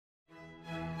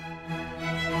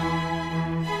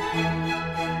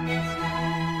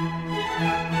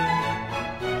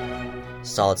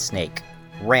Solid Snake,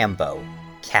 Rambo,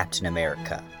 Captain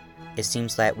America. It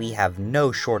seems that we have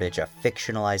no shortage of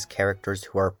fictionalized characters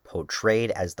who are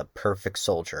portrayed as the perfect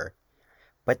soldier.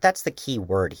 But that's the key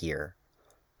word here.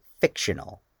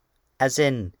 Fictional. As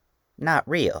in, not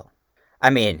real. I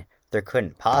mean, there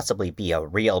couldn't possibly be a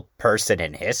real person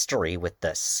in history with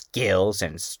the skills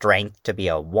and strength to be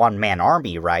a one-man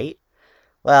army, right?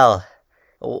 Well,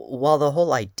 while the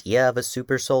whole idea of a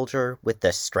super soldier with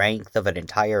the strength of an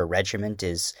entire regiment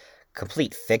is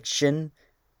complete fiction,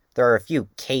 there are a few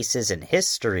cases in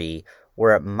history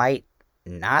where it might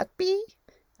not be.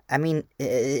 I mean,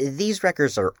 these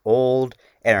records are old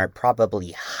and are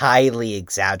probably highly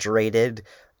exaggerated.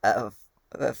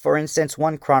 For instance,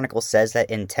 one chronicle says that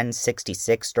in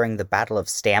 1066, during the Battle of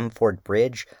Stamford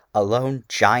Bridge, a lone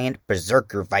giant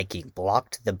berserker Viking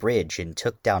blocked the bridge and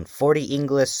took down 40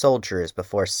 English soldiers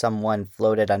before someone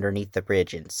floated underneath the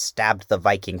bridge and stabbed the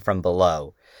Viking from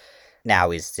below.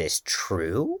 Now, is this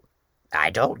true? I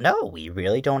don't know. We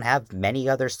really don't have many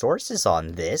other sources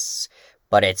on this,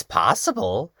 but it's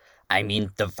possible. I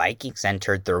mean, the Vikings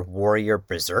entered their warrior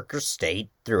berserker state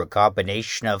through a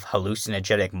combination of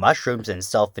hallucinogenic mushrooms and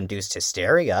self-induced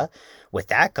hysteria. With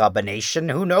that combination,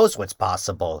 who knows what's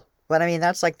possible? But I mean,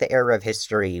 that's like the era of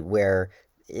history where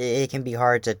it can be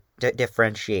hard to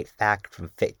differentiate fact from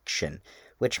fiction,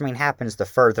 which I mean happens the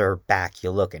further back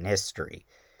you look in history.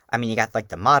 I mean, you got like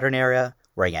the modern era,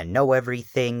 where you know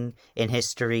everything in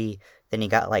history. Then you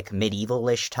got like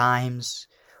medieval-ish times,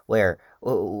 where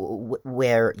you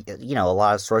know, a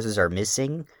lot of sources are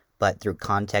missing, but through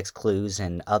context clues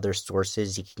and other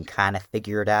sources you can kind of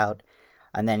figure it out.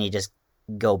 And then you just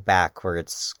go back where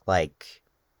it's like,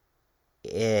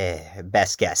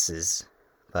 best guesses.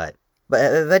 But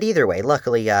either way,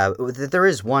 luckily, there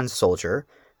is one soldier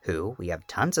who we have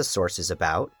tons of sources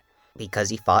about because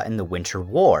he fought in the Winter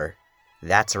War.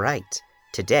 That's right.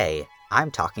 Today,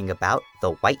 I'm talking about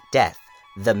the White Death,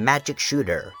 the magic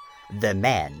shooter, the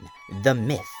man, the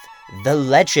myth, the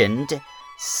legend,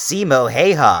 Simo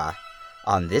Häyhä,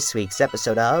 on this week's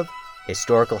episode of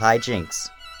Historical Hijinks.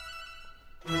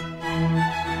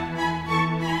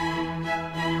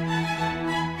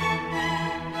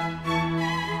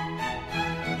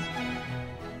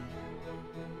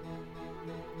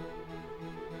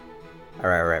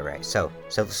 Alright. So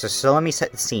let me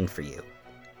set the scene for you.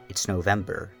 It's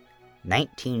November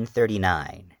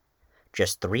 1939,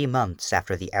 just 3 months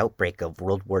after the outbreak of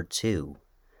World War II.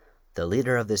 The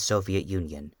leader of the Soviet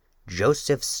Union,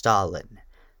 Joseph Stalin,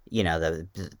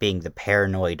 being the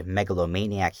paranoid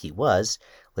megalomaniac he was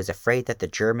afraid that the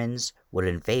Germans would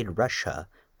invade Russia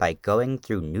by going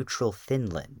through neutral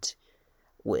Finland.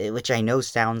 Which I know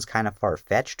sounds kind of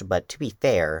far-fetched, but to be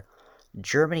fair,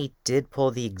 Germany did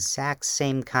pull the exact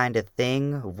same kind of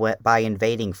thing by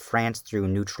invading France through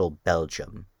neutral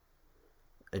Belgium.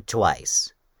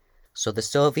 Twice. So the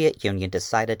Soviet Union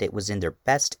decided it was in their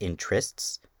best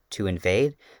interests to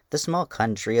invade the small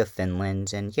country of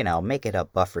Finland and, make it a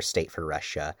buffer state for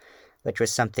Russia, which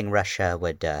was something Russia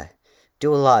would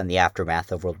do a lot in the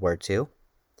aftermath of World War II.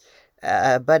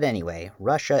 But anyway,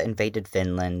 Russia invaded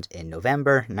Finland in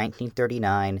November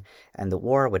 1939, and the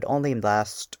war would only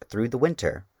last through the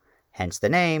winter. Hence the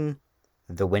name,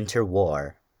 the Winter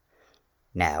War.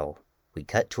 Now, we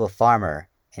cut to a farmer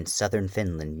in southern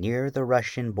Finland near the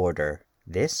Russian border.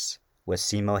 This was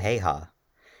Simo Häyhä,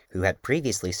 who had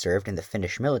previously served in the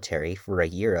Finnish military for a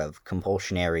year of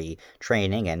compulsory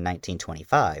training in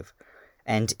 1925.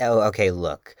 And,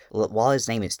 look, while his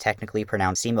name is technically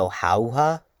pronounced Simo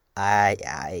Häyhä,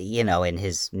 in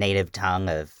his native tongue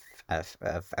of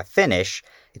Finnish,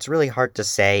 it's really hard to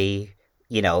say,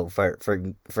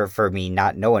 for me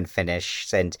not knowing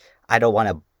Finnish, and I don't want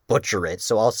to butcher it,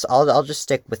 so I'll just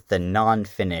stick with the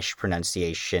non-Finnish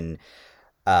pronunciation,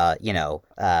 by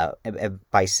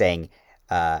saying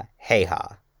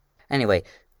Häyhä. Anyway,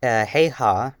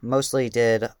 Häyhä mostly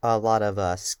did a lot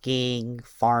of skiing,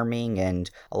 farming,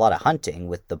 and a lot of hunting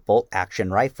with the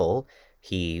bolt-action rifle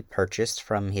he purchased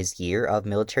from his year of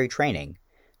military training.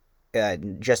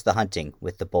 Just the hunting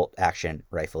with the bolt-action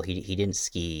rifle. He didn't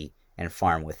ski and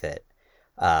farm with it.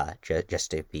 Just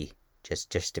to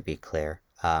be clear.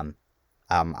 I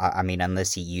mean,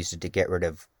 unless he used it to get rid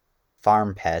of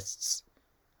farm pests.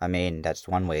 I mean, that's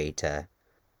one way to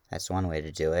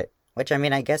do it. Which, I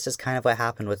mean, I guess is kind of what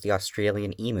happened with the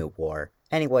Australian Emu War.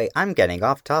 Anyway, I'm getting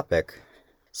off topic.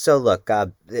 So look,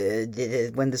 when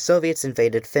the Soviets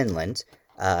invaded Finland,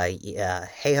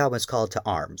 Häyhä was called to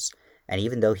arms, and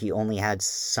even though he only had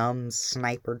some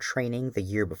sniper training the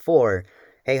year before,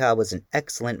 Häyhä was an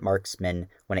excellent marksman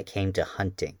when it came to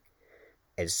hunting.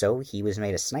 And so he was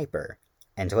made a sniper,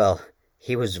 and well,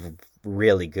 he was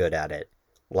really good at it.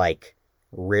 Like,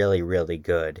 really, really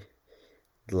good.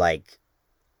 Like,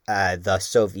 the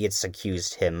Soviets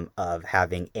accused him of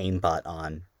having aimbot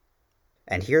on.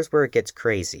 And here's where it gets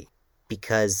crazy.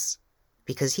 Because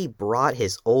he brought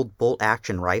his old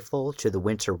bolt-action rifle to the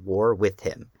Winter War with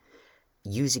him,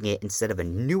 using it instead of a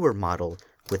newer model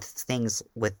with things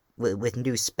with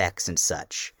new specs and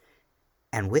such.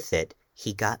 And with it,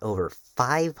 he got over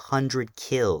 500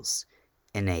 kills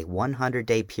in a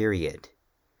 100-day period.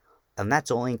 And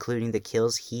that's only including the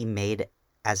kills he made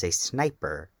as a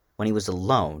sniper when he was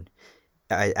alone,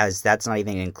 as that's not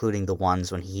even including the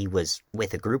ones when he was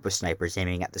with a group of snipers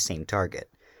aiming at the same target.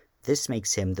 This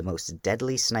makes him the most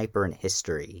deadly sniper in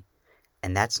history.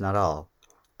 And that's not all,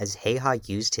 as Heiha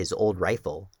used his old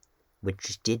rifle,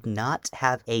 which did not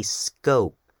have a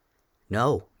scope.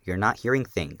 No, you're not hearing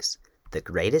things. The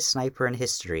greatest sniper in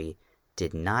history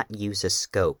did not use a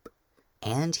scope.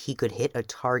 And he could hit a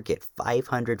target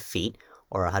 500 feet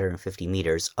or 150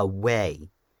 meters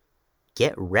away.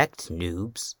 Get wrecked,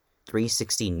 noobs.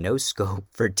 360 no scope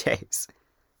for days.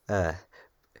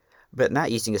 But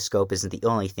not using a scope isn't the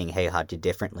only thing Heiha did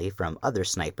differently from other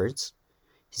snipers.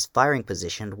 His firing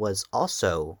position was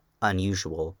also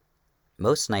unusual.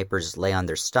 Most snipers lay on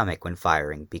their stomach when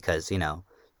firing because,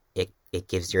 it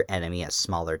gives your enemy a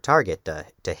smaller target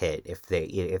to hit if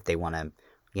they want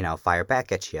to, fire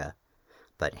back at you.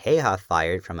 But Heiha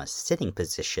fired from a sitting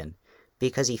position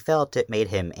because he felt it made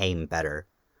him aim better.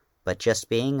 But just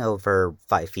being over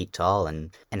 5 feet tall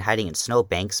and hiding in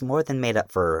snowbanks more than made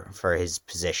up for his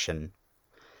position.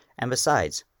 And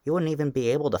besides, you wouldn't even be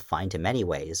able to find him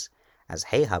anyways, as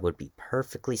Heiha would be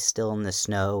perfectly still in the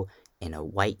snow, in a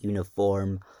white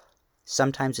uniform,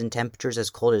 sometimes in temperatures as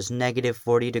cold as negative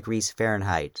 40 degrees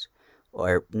Fahrenheit,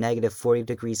 or negative 40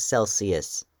 degrees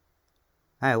Celsius.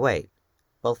 Oh, wait.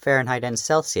 Well, Fahrenheit and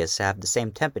Celsius have the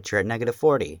same temperature at negative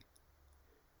 40.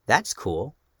 That's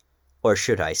cool. Or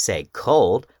should I say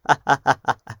cold?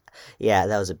 Yeah,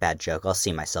 that was a bad joke. I'll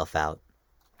see myself out.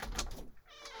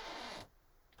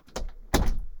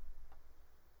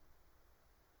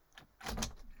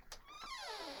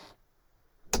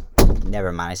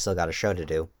 Never mind, I still got a show to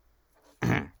do.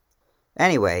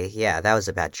 Anyway, yeah, that was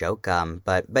a bad joke.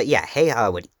 But yeah,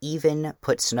 Heiha would even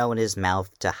put snow in his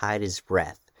mouth to hide his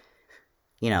breath.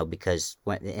 Because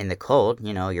when in the cold,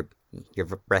 your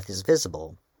breath is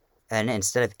visible. And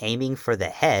instead of aiming for the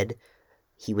head,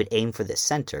 he would aim for the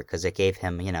center, because it gave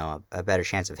him, a better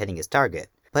chance of hitting his target.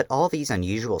 But all these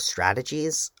unusual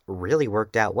strategies really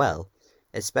worked out well,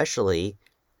 especially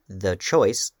the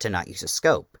choice to not use a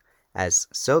scope, as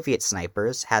Soviet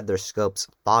snipers had their scopes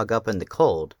fog up in the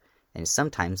cold, and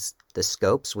sometimes the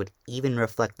scopes would even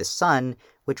reflect the sun,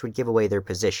 which would give away their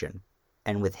position.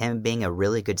 And with him being a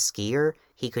really good skier,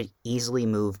 he could easily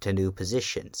move to new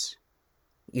positions.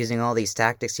 Using all these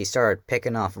tactics, he started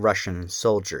picking off Russian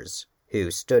soldiers,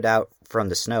 who stood out from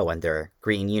the snow in their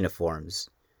green uniforms.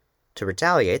 To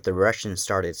retaliate, the Russians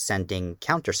started sending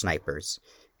counter-snipers,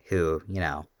 who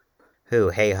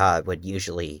Heiha would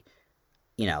usually,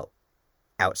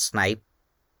 outsnipe.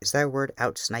 Is that a word?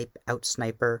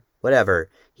 Outsniper? Whatever.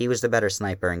 He was the better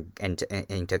sniper and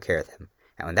took care of them.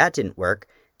 And when that didn't work,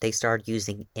 they started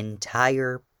using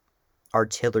entire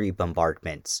artillery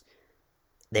bombardments.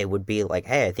 They would be like,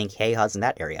 hey, I think Heiha's in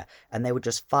that area. And they would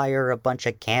just fire a bunch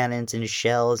of cannons and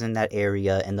shells in that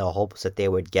area in the hopes that they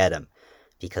would get him.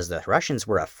 Because the Russians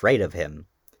were afraid of him.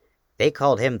 They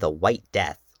called him the White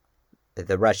Death.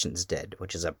 The Russians did,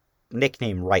 which is a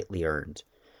nickname rightly earned.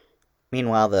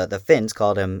 Meanwhile, the Finns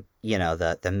called him,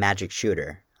 the Magic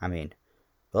Shooter. I mean,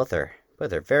 both are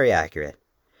very accurate.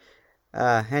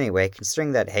 Anyway,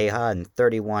 considering that Heiha and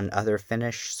 31 other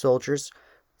Finnish soldiers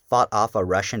fought off a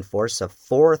Russian force of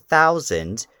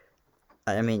 4,000.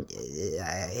 I mean,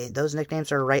 those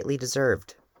nicknames are rightly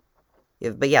deserved.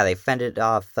 But yeah, they fended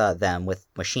off them with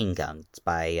machine guns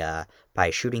by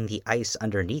shooting the ice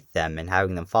underneath them and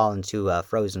having them fall into a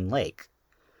frozen lake.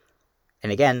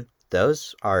 And again,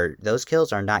 those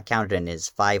kills are not counted in his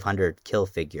 500 kill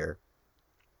figure.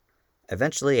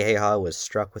 Eventually, Heiha was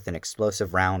struck with an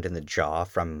explosive round in the jaw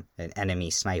from an enemy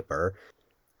sniper,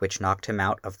 which knocked him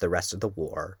out of the rest of the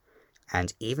war.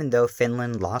 And even though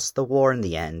Finland lost the war in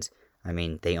the end, I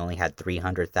mean, they only had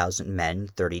 300,000 men,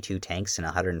 32 tanks, and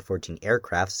 114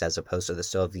 aircrafts, as opposed to the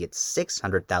Soviets'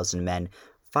 600,000 men,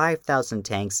 5,000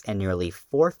 tanks, and nearly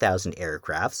 4,000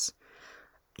 aircrafts.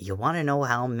 You want to know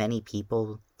how many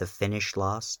people the Finnish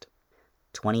lost?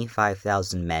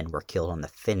 25,000 men were killed on the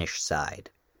Finnish side.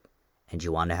 And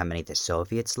you want to know how many the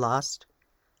Soviets lost?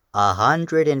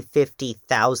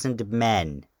 150,000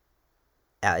 men.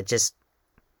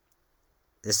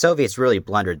 the Soviets really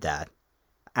blundered that.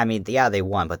 I mean, yeah, they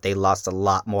won, but they lost a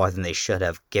lot more than they should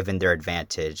have, given their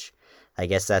advantage. I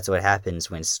guess that's what happens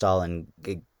when Stalin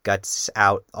guts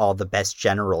out all the best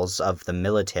generals of the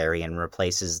military and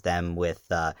replaces them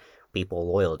with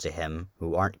people loyal to him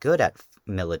who aren't good at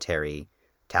military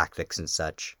tactics and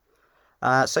such.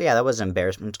 So yeah, that was an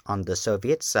embarrassment on the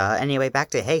Soviets. Anyway, back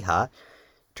to Heiha.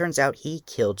 Turns out he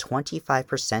killed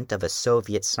 25% of a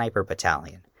Soviet sniper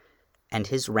battalion, and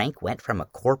his rank went from a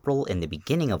corporal in the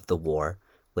beginning of the war,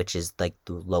 which is like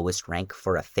the lowest rank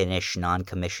for a Finnish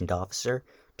non-commissioned officer,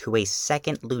 to a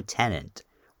second lieutenant,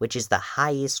 which is the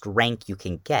highest rank you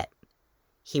can get.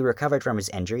 He recovered from his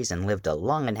injuries and lived a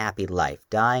long and happy life,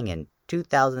 dying in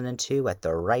 2002 at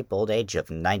the ripe old age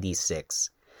of 96.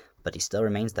 But he still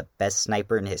remains the best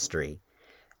sniper in history,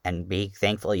 and be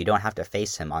thankful you don't have to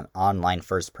face him on online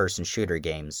first-person shooter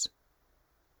games.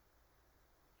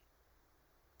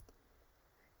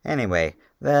 Anyway,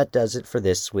 that does it for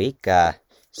this week.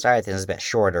 Sorry this is a bit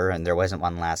shorter and there wasn't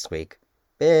one last week.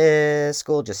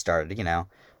 School just started, a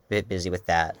bit busy with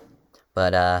that.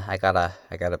 But I got a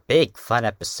big fun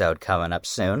episode coming up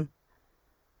soon.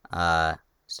 So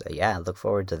yeah, look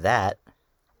forward to that.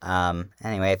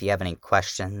 Anyway, if you have any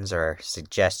questions or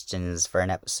suggestions for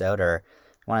an episode or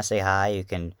want to say hi, you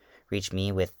can reach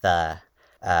me with the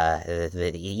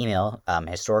email,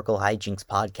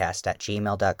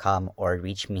 historicalhijinxpodcast@gmail.com, or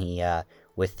reach me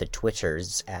with the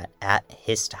Twitters at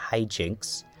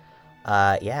histhijinx.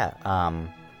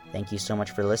 Thank you so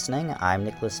much for listening. I'm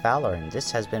Nicholas Fowler, and this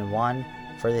has been one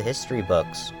for the history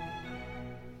books.